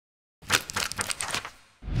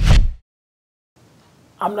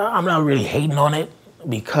I'm not really hating on it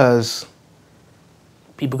because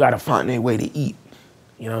people got to find their way to eat.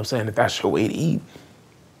 You know what I'm saying? If that's your way to eat,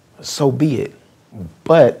 so be it.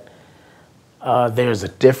 But there's a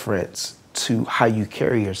difference to how you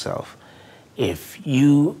carry yourself. If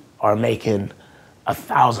you are making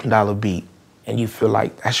 $1,000 beat and you feel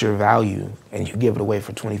like that's your value and you give it away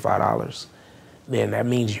for $25, then that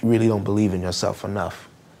means you really don't believe in yourself enough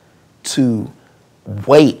to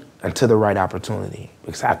wait until the right opportunity.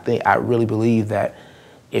 Because I really believe that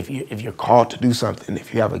if you're called to do something,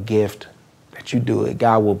 if you have a gift, that you do it,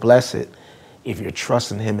 God will bless it. If you're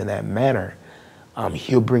trusting him in that manner,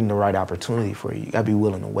 he'll bring the right opportunity for you. You gotta be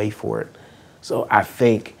willing to wait for it. So I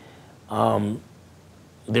think there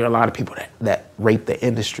are a lot of people that rape the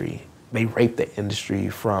industry. They rape the industry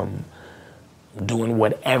from doing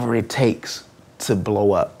whatever it takes to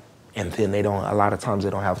blow up. And then a lot of times they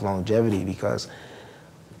don't have longevity because,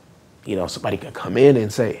 you know, somebody can come in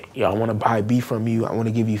and say, yo, I wanna buy a beat from you. I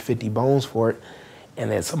wanna give you 50 bones for it.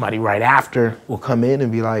 And then somebody right after will come in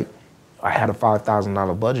and be like, I had a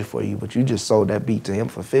 $5,000 budget for you, but you just sold that beat to him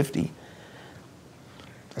for 50.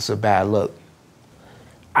 That's a bad look.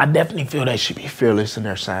 I definitely feel they should be fearless in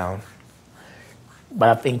their sound. But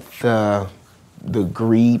I think the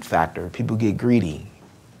greed factor, people get greedy.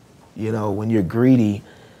 You know, when you're greedy,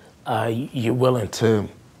 you're willing to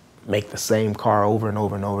make the same car over and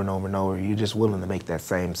over and over and over and over. You're just willing to make that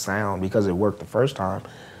same sound because it worked the first time.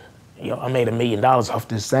 You know, I made $1 million off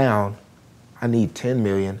this sound. I need 10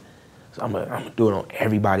 million. So I'm gonna do it on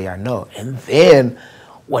everybody I know. And then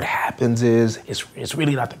what happens is, it's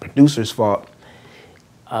really not the producer's fault.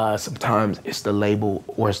 Sometimes it's the label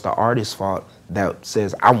or it's the artist's fault that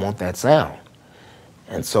says, I want that sound.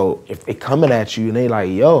 And so if they're coming at you and they like,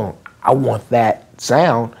 yo, I want that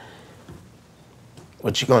sound,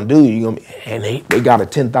 what you gonna do? And they got a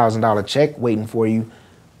 $10,000 check waiting for you.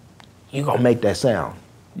 You gonna make that sound.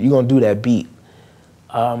 You gonna do that beat.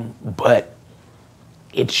 But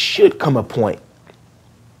it should come a point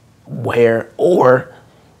where, or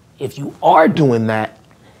if you are doing that,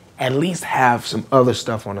 at least have some other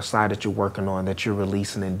stuff on the side that you're working on that you're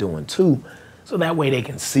releasing and doing too. So that way they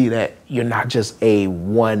can see that you're not just a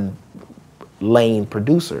one lane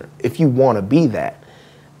producer. If you want to be that,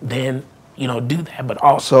 then, you know, do that, but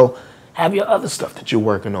also have your other stuff that you're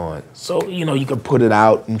working on. So, you know, you can put it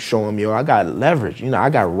out and show them, yo, I got leverage, you know, I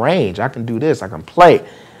got range, I can do this, I can play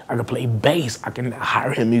bass, I can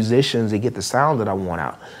hire in musicians to get the sound that I want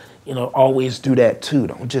out. You know, always do that too.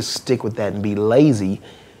 Don't just stick with that and be lazy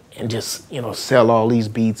and just, you know, sell all these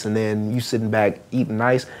beats and then you sitting back eating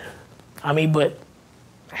nice. I mean, but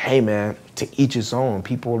hey man, to each his own.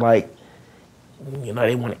 People like, you know,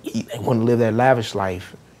 they want to eat, they want to live that lavish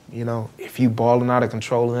life. You know, if you balling out of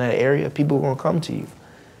control in that area, people are gonna come to you.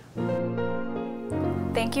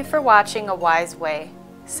 Thank you for watching A Wise Way.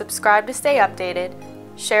 Subscribe to stay updated,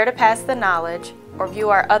 share to pass the knowledge, or view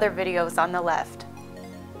our other videos on the left.